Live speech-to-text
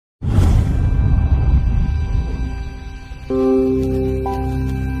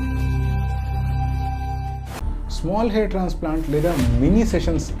Small hair transplant లేదా mini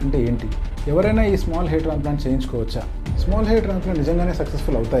sessions అంటే ఏంటి? ఎవరైనా ఈ small hair transplant చేయించుకోవచ్చా? Small hair transplant నిజంగానే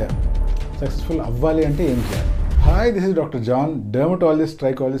సక్సెస్ఫుల్ అవుతాయా? సక్సెస్ఫుల్ అవ్వాలి అంటే ఏం చేయాలి? Hi, this is Dr. John, dermatologist,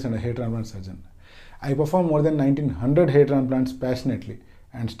 trichologist and a hair transplant surgeon. I perform more than 1900 hair transplants passionately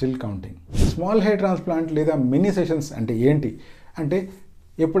and still counting. Small hair transplant లేదా mini sessions అంటే ఏంటి? అంటే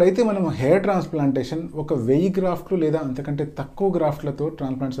ఎప్పుడైతే మనం హెయిర్ ట్రాన్స్ప్లాంటేషన్ ఒక 1000 గ్రాఫ్ట్లు లేదా అంతకంటే తక్కువ గ్రాఫ్ట్లతో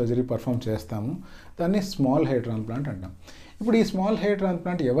ట్రాన్స్ప్లాంట్ సర్జరీ పర్ఫామ్ చేస్తాము, దాన్ని స్మాల్ హెయిర్ ట్రాన్స్ప్లాంట్ అంటాం. ఇప్పుడు ఈ స్మాల్ హెయిర్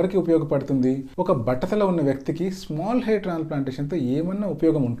ట్రాన్స్ప్లాంట్ ఎవరికి ఉపయోగపడుతుంది? ఒక బట్టతల ఉన్న వ్యక్తికి స్మాల్ హెయిర్ ట్రాన్స్ప్లాంటేషన్తో ఏమన్నా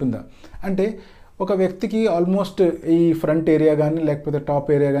ఉపయోగం ఉంటుందా? అంటే ఒక వ్యక్తికి ఆల్మోస్ట్ ఈ ఫ్రంట్ ఏరియా కానీ లేకపోతే టాప్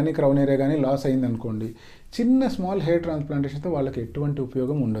ఏరియా కానీ క్రౌన్ ఏరియా కానీ లాస్ అయింది అనుకోండి, చిన్న స్మాల్ హెయిర్ ట్రాన్స్ప్లాంటేషన్తో వాళ్ళకి ఎటువంటి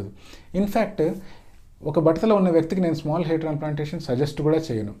ఉపయోగం ఉండదు. ఇన్ఫ్యాక్ట్ ఒక బట్టతలో ఉన్న వ్యక్తికి నేను స్మాల్ హెయిర్ ట్రాన్స్ప్లాంటేషన్ సజెస్ట్ కూడా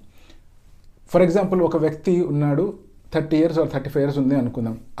చేయను. ఫర్ ఎగ్జాంపుల్, ఒక వ్యక్తి ఉన్నాడు, 30 years or 35 years ఉంది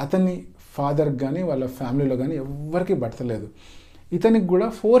అనుకుందాం. అతని ఫాదర్కి కానీ వాళ్ళ ఫ్యామిలీలో కానీ ఎవ్వరికీ బట్టలేదు. ఇతనికి కూడా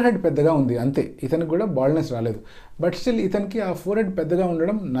ఫోర్ హెడ్ పెద్దగా ఉంది, అంతే. ఇతనికి కూడా బాల్డ్నెస్ రాలేదు. బట్ స్టిల్ ఇతనికి ఆ ఫోర్ హెడ్ పెద్దగా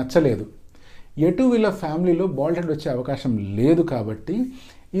ఉండడం నచ్చలేదు. ఎటు వీళ్ళ ఫ్యామిలీలో బాల్డ్ హెడ్ వచ్చే అవకాశం లేదు కాబట్టి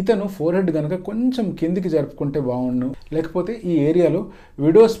ఇతను ఫోర్ హెడ్ కనుక కొంచెం కిందికి జరుపుకుంటే బాగుండు, లేకపోతే ఈ ఏరియాలో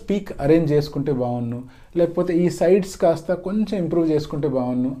విడోస్ పీక్ అరేంజ్ చేసుకుంటే బాగుండు, లేకపోతే ఈ సైడ్స్ కాస్త కొంచెం ఇంప్రూవ్ చేసుకుంటే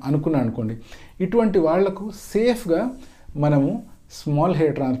బాగుండు అనుకోండి. ఇటువంటి వాళ్లకు సేఫ్గా మనము స్మాల్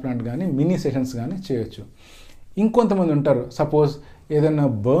హెయిర్ ట్రాన్స్ప్లాంట్ కానీ మినీ సెషన్స్ కానీ చేయొచ్చు. ఇంకొంతమంది ఉంటారు, సపోజ్ ఏదైనా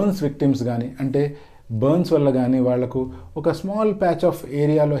బర్న్స్ విక్టిమ్స్ కానీ, అంటే బర్న్స్ వల్ల కానీ వాళ్ళకు ఒక స్మాల్ ప్యాచ్ ఆఫ్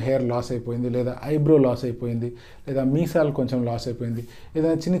ఏరియాలో హెయిర్ లాస్ అయిపోయింది, లేదా ఐబ్రో లాస్ అయిపోయింది, లేదా మీసాలు కొంచెం లాస్ అయిపోయింది,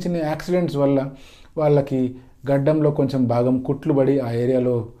 ఏదైనా చిన్న చిన్న యాక్సిడెంట్స్ వల్ల వాళ్ళకి గడ్డంలో కొంచెం భాగం కుట్లు పడి ఆ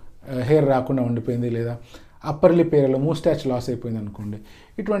ఏరియాలో హెయిర్ రాకుండా ఉండిపోయింది, లేదా అప్పర్ లిప్ ఏరియాలో మూస్టాచ్ లాస్ అయిపోయింది అనుకోండి.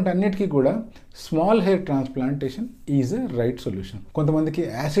 ఇటువంటి అన్నిటికీ కూడా small hair transplantation is a right solution. కొంతమందికి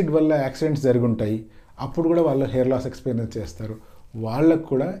యాసిడ్ వల్ల యాక్సిడెంట్స్ జరిగి ఉంటాయి, అప్పుడు కూడా వాళ్ళు హెయిర్ లాస్ ఎక్స్పీరియన్స్ చేస్తారు. వాళ్ళకు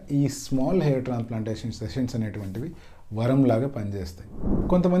కూడా ఈ స్మాల్ హెయిర్ ట్రాన్స్ప్లాంటేషన్ సెషన్స్ అనేటువంటివి వరంలాగా పనిచేస్తాయి.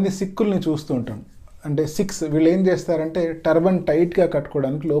 కొంతమంది సిక్కుల్ని చూస్తూ ఉంటాం, అంటే సిక్స్ వీళ్ళు ఏం చేస్తారంటే టర్బన్ టైట్గా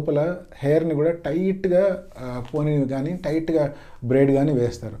కట్టుకోవడానికి లోపల హెయిర్ని కూడా టైట్గా పోనీ కానీ టైట్గా బ్రేడ్ కానీ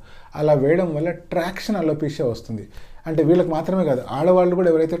వేస్తారు. అలా వేయడం వల్ల ట్రాక్షన్ అలోపేషియా వస్తుంది. అంటే వీళ్ళకి మాత్రమే కాదు, ఆడవాళ్ళు కూడా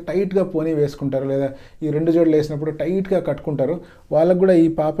ఎవరైతే టైట్గా పోనీ వేసుకుంటారో లేదా ఈ 2 జోడులు వేసినప్పుడు టైట్గా కట్టుకుంటారో వాళ్ళకు కూడా ఈ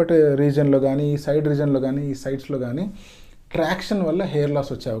పాపట్ రీజన్లో కానీ ఈ సైడ్ రీజన్లో కానీ ఈ సైడ్స్లో కానీ ట్రాక్షన్ వల్ల హెయిర్ లాస్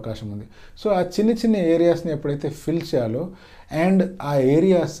వచ్చే అవకాశం ఉంది. సో ఆ చిన్న చిన్న ఏరియాస్ని ఎప్పుడైతే ఫిల్ చేయాలో అండ్ ఆ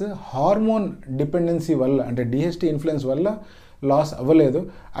ఏరియాస్ హార్మోన్ డిపెండెన్సీ వల్ల, అంటే డిహెచ్టీ ఇన్ఫ్లుయెన్స్ వల్ల లాస్ అవ్వలేదు,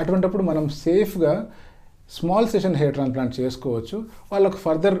 అటువంటిప్పుడు మనం సేఫ్గా స్మాల్ సెషన్ హెయిర్ ట్రాన్స్ప్లాంట్ చేసుకోవచ్చు. వాళ్ళకు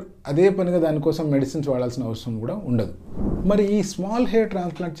ఫర్దర్ అదే పనిగా దానికోసం మెడిసిన్స్ వాడాల్సిన అవసరం కూడా ఉండదు. మరి ఈ స్మాల్ హెయిర్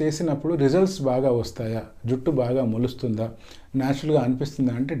ట్రాన్స్ప్లాంట్ చేసినప్పుడు రిజల్ట్స్ బాగా వస్తాయా? జుట్టు బాగా మొలుస్తుందా? న్యాచురల్గా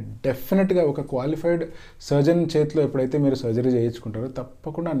అనిపిస్తుందా? అంటే డెఫినెట్గా ఒక క్వాలిఫైడ్ సర్జన్ చేతిలో ఎప్పుడైతే మీరు సర్జరీ చేయించుకుంటారో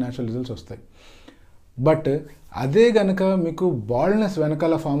తప్పకుండా న్యాచురల్ రిజల్ట్స్ వస్తాయి. బట్ అదే కనుక మీకు బాల్డ్నెస్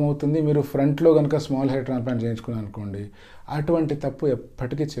వెనకాల ఫామ్ అవుతుంది, మీరు ఫ్రంట్లో కనుక స్మాల్ హెయిర్ ట్రాన్స్ప్లాంట్ చేయించుకున్నాను అనుకోండి, అటువంటి తప్పు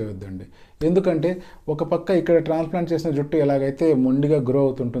ఎప్పటికీ చేయొద్దండి. ఎందుకంటే ఒక పక్క ఇక్కడ ట్రాన్స్ప్లాంట్ చేసిన జుట్టు ఎలాగైతే మొండిగా గ్రో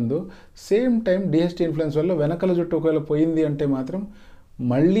అవుతుంటుందో, సేమ్ టైం డిహెచ్టీ ఇన్ఫ్లుయెన్స్ వల్ల వెనకాల జుట్టు ఒకవేళ పోయింది అంటే మాత్రం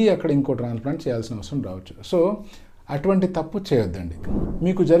మళ్ళీ అక్కడ ఇంకో ట్రాన్స్ప్లాంట్ చేయాల్సిన అవసరం రావచ్చు. సో అటువంటి తప్పు చేయొద్దండి.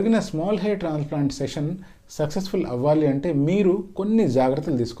 మీకు జరిగిన small hair transplant session successful అవ్వాలి అంటే మీరు కొన్ని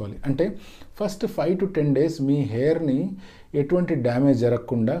జాగ్రత్తలు తీసుకోవాలి. అంటే ఫస్ట్ 5 to 10 days మీ హెయిర్ని ఎటువంటి డ్యామేజ్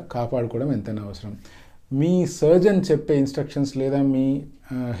జరగకుండా కాపాడుకోవడం ఎంతైనా అవసరం. మీ సర్జన్ చెప్పే ఇన్స్ట్రక్షన్స్ లేదా మీ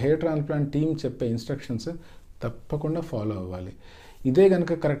హెయిర్ ట్రాన్స్ప్లాంట్ టీమ్ చెప్పే ఇన్స్ట్రక్షన్స్ తప్పకుండా ఫాలో అవ్వాలి. ఇదే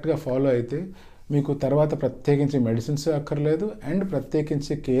కనుక కరెక్ట్గా ఫాలో అయితే మీకు తర్వాత ప్రత్యేకించి మెడిసిన్స్ అక్కర్లేదు అండ్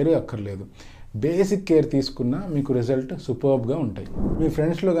ప్రత్యేకించి కేర్ అక్కర్లేదు. బేసిక్ కేర్ తీసుకున్నా మీకు రిజల్ట్ సూపర్బ్గా ఉంటాయి. మీ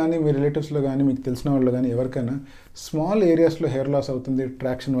ఫ్రెండ్స్లో కానీ మీ రిలేటివ్స్లో కానీ మీకు తెలిసిన వాళ్ళు కానీ ఎవరికైనా స్మాల్ ఏరియాస్లో హెయిర్ లాస్ అవుతుంది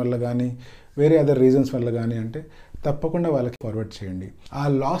ట్రాక్షన్ వల్ల కానీ వేరే అదర్ రీజన్స్ వల్ల కానీ అంటే తప్పకుండా వాళ్ళకి ఫార్వర్డ్ చేయండి. ఆ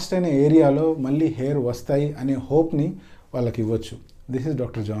లాస్ట్ అయిన ఏరియాలో మళ్ళీ హెయిర్ వస్తాయి అనే హోప్ని వాళ్ళకి ఇవ్వచ్చు. This is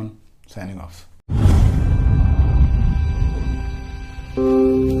doctor John signing off.